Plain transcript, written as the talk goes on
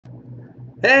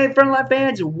Hey, Frontline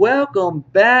fans, welcome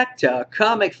back to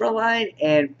Comic Frontline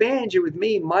and fans. You're with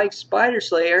me, Mike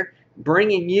Spiderslayer,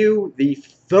 bringing you the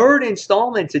third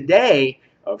installment today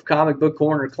of Comic Book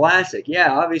Corner Classic.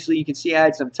 Yeah, obviously you can see I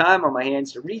had some time on my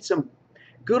hands to read some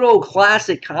good old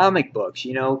classic comic books,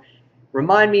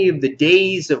 remind me of the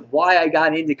days of why I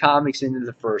got into comics in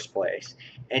the first place.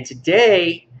 And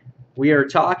today we are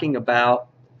talking about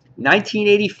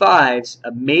 1985's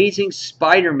Amazing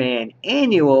Spider-Man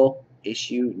Annual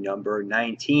issue number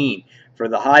 19 for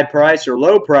the high price or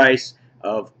low price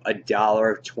of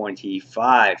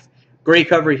 $1.25. Great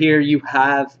cover here. You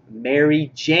have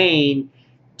Mary Jane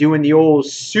doing the old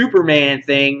Superman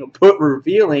thing,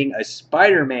 revealing a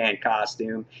Spider-Man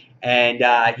costume, and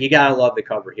you gotta love the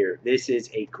cover here. This is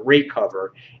a great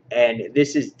cover, and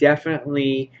this is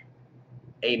definitely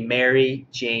a Mary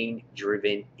Jane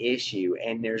driven issue,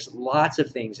 and there's lots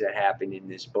of things that happen in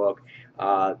this book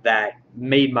that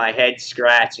made my head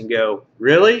scratch and go,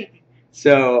 really?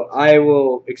 So I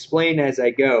will explain as I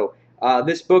go.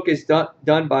 This book is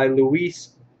done by Louise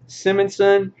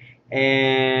Simonson,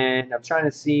 and I'm trying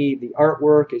to see, the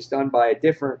artwork is done by a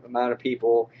different amount of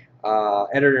people.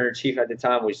 Editor-in-chief at the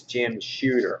time was Jim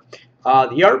Shooter.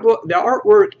 The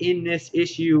artwork in this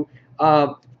issue,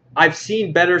 I've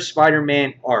seen better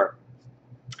Spider-Man art.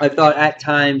 I thought at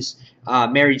times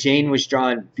Mary Jane was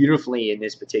drawn beautifully in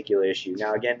this particular issue.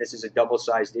 Now, again, this is a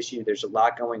double-sized issue. There's a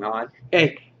lot going on.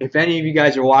 Hey, if any of you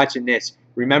guys are watching this,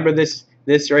 remember this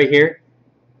right here?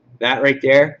 That right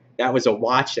there? That was a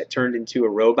watch that turned into a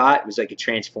robot. It was like a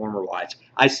Transformer watch.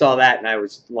 I saw that and I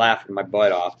was laughing my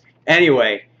butt off.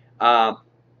 Anyway,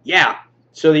 yeah.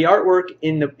 So the artwork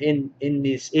in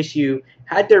this issue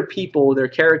had their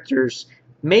characters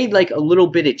made like a little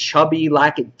bit of chubby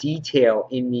lack of detail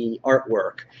in the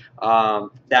artwork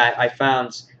that I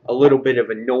found a little bit of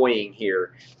annoying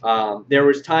here. There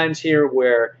was times here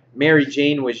where Mary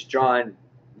Jane was drawn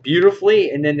beautifully,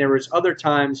 and then there was other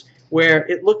times where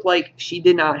it looked like she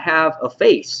did not have a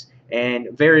face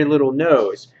and very little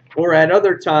nose. Or at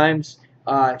other times,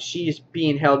 she's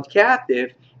being held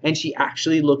captive and she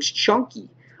actually looks chunky.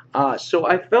 So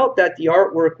I felt that the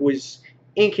artwork was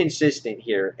inconsistent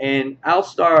here, and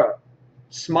Al-Star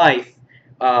Smythe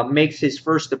makes his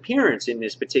first appearance in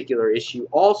this particular issue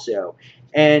also,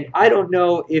 and I don't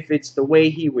know if it's the way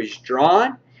he was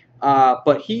drawn,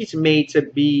 but he's made to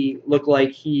look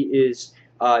like he is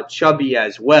chubby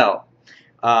as well.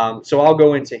 So I'll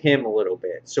go into him a little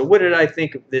bit. So what did I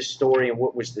think of this story, and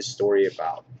what was this story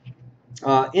about?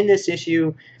 In this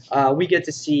issue, we get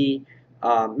to see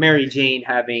Mary Jane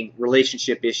having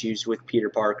relationship issues with Peter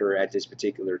Parker at this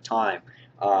particular time.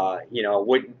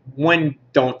 When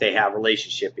don't they have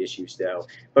relationship issues, though?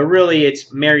 But really,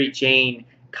 it's Mary Jane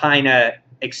kind of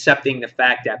accepting the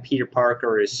fact that Peter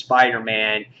Parker is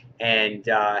Spider-Man, and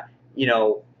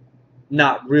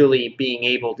not really being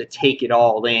able to take it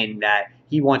all in, that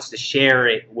he wants to share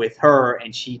it with her,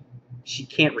 and she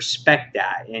can't respect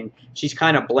that, and she's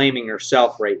kind of blaming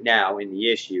herself right now in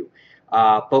the issue.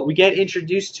 But we get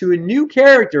introduced to a new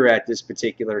character at this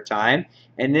particular time,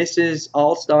 and this is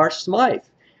Al-Star Smythe.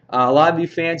 A lot of you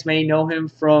fans may know him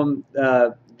from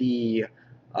the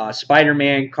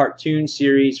Spider-Man cartoon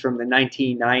series from the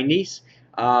 1990s.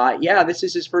 Yeah, this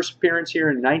is his first appearance here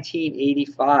in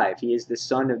 1985. He is the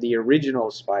son of the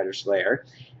original Spider-Slayer.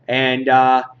 And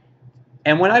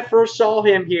when I first saw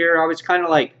him here, I was kind of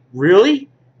like, really?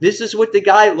 This is what the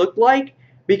guy looked like?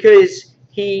 Because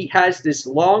he has this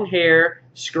long hair,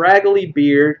 scraggly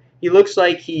beard. He looks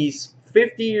like he's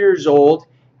 50 years old,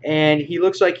 and he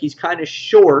looks like he's kind of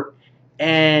short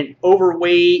and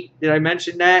overweight. Did I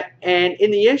mention that? And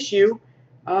in the issue,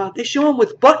 they show him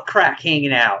with butt crack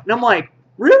hanging out. And I'm like,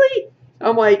 really?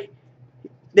 I'm like,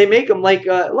 they make him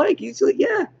he's like,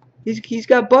 yeah, he's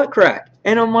got butt crack.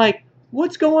 And I'm like,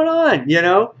 what's going on,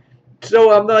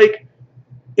 So I'm like,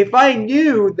 if I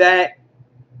knew that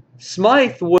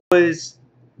Smythe was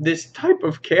this type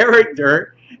of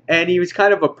character, and he was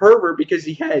kind of a pervert because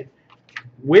he had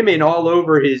women all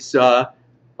over his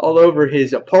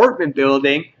apartment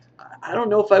building, I don't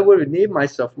know if I would have named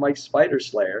myself Mike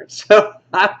Spiderslayer. So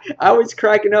I was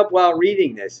cracking up while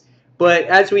reading this. But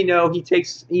as we know, he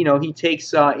takes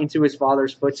into his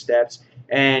father's footsteps,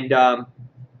 and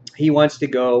he wants to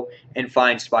go and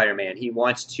find Spider-Man. He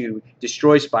wants to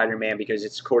destroy Spider-Man because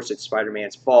of course it's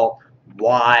Spider-Man's fault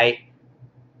why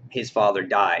his father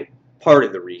died. Part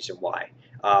of the reason why.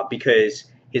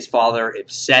 Because his father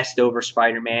obsessed over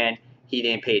Spider-Man. He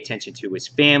didn't pay attention to his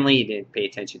family. He didn't pay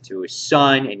attention to his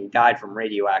son, and he died from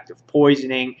radioactive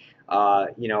poisoning,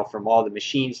 from all the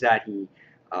machines that he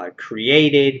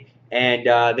created. And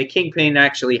the Kingpin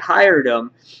actually hired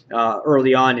him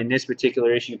early on in this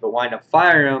particular issue, but wound up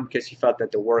firing him because he felt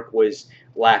that the work was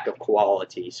lack of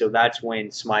quality. So that's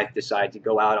when Smythe decided to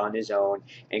go out on his own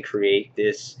and create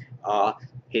this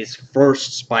his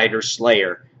first Spider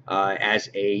Slayer as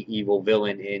a evil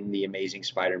villain in the Amazing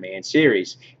Spider-Man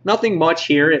series. Nothing much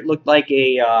here. It looked like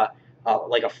a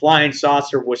flying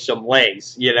saucer with some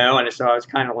legs, you know, and so I was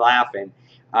kind of laughing.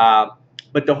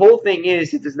 But the whole thing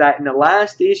is that in the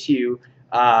last issue,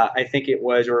 I think it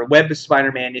was, or Web of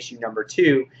Spider-Man issue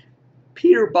 #2,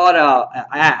 Peter bought a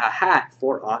hat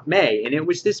for Aunt May, and it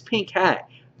was this pink hat.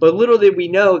 But little did we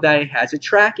know that it has a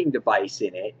tracking device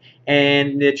in it,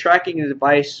 and the tracking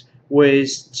device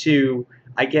was to,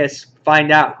 I guess,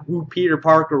 find out who Peter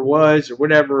Parker was or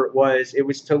whatever it was. It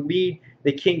was to lead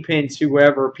the Kingpin to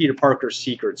wherever Peter Parker's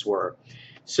secrets were.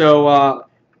 So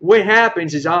what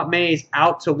happens is Aunt May's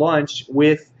out to lunch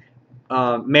with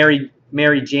Mary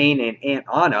Jane and Aunt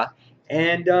Anna,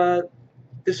 and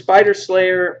the Spider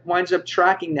Slayer winds up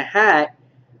tracking the hat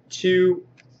to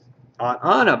Aunt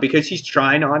Anna because he's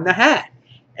trying on the hat.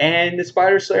 And the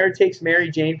Spider Slayer takes Mary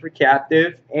Jane for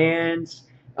captive and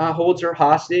holds her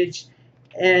hostage.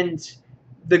 And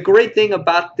the great thing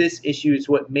about this issue is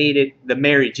what made it the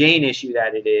Mary Jane issue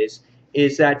that it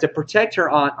is that to protect her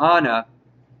Aunt Anna,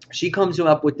 she comes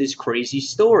up with this crazy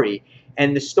story.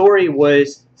 And the story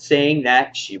was saying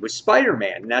that she was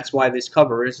Spider-Man. And that's why this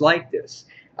cover is like this.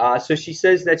 So she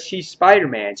says that she's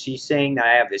Spider-Man. She's saying that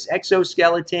I have this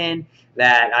exoskeleton,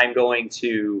 that I'm going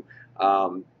to,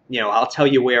 I'll tell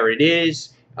you where it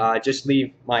is. Just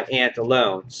leave my aunt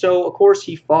alone. So, of course,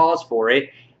 he falls for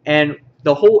it. And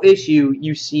the whole issue,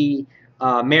 you see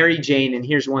Mary Jane, and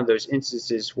here's one of those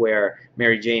instances where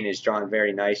Mary Jane is drawn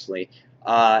very nicely.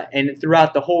 And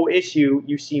throughout the whole issue,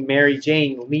 you see Mary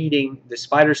Jane leading the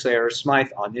Spider Slayer, or Smythe,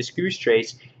 on this goose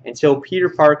chase until Peter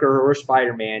Parker or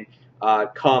Spider-Man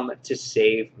come to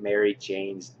save Mary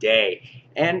Jane's day.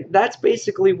 And that's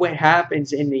basically what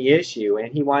happens in the issue.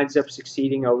 And he winds up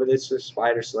succeeding over this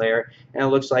Spider Slayer, and it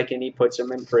looks like, and he puts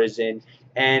him in prison.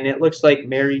 And it looks like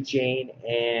Mary Jane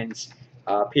and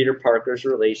Peter Parker's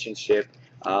relationship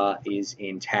is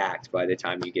intact by the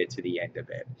time you get to the end of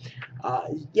it.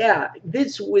 Yeah,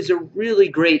 this was a really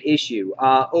great issue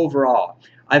overall.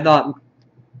 I thought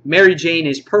Mary Jane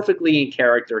is perfectly in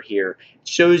character here. It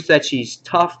shows that she's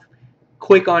tough,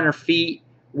 quick on her feet,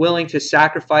 willing to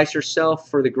sacrifice herself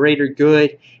for the greater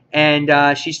good,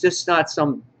 and she's just not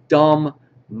some dumb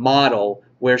model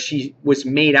where she was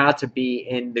made out to be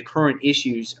in the current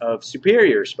issues of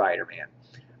Superior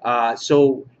Spider-Man.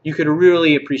 So you could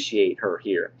really appreciate her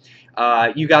here.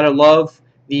 You gotta love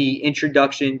the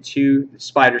introduction to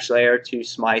Spider Slayer, to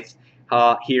Smythe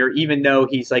here, even though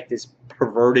he's like this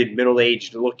perverted,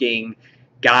 middle-aged looking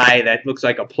guy that looks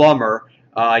like a plumber.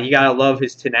 You gotta love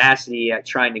his tenacity at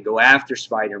trying to go after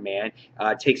Spider-Man.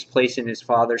 Takes place in his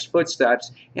father's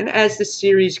footsteps, and as the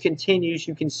series continues,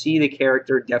 you can see the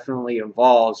character definitely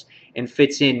evolves and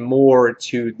fits in more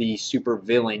to the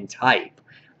supervillain type.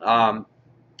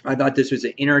 I thought this was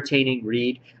an entertaining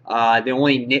read. The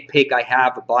only nitpick I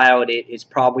have about it is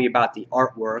probably about the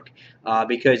artwork,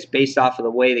 because based off of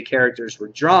the way the characters were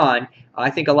drawn, I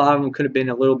think a lot of them could have been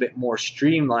a little bit more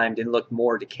streamlined and looked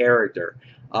more to character.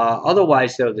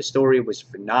 Otherwise, though, the story was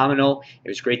phenomenal. It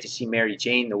was great to see Mary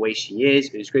Jane the way she is.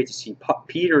 It was great to see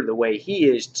Peter the way he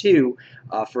is, too,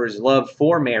 for his love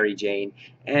for Mary Jane.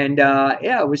 And,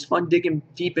 yeah, it was fun digging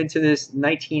deep into this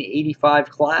 1985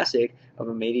 classic of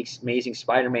Amazing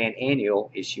Spider-Man Annual,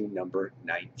 issue number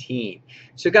 19.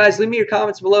 So, guys, leave me your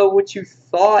comments below what you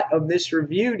thought of this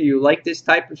review. Do you like this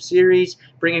type of series,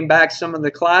 bringing back some of the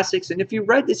classics? And if you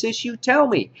read this issue, tell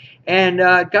me. And,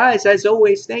 guys, as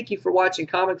always, thank you for watching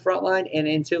Comic Frontline. And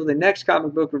until the next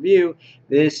comic book review,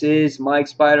 this is Mike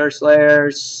Spider Slayer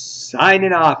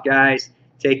signing off, guys.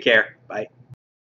 Take care. Bye.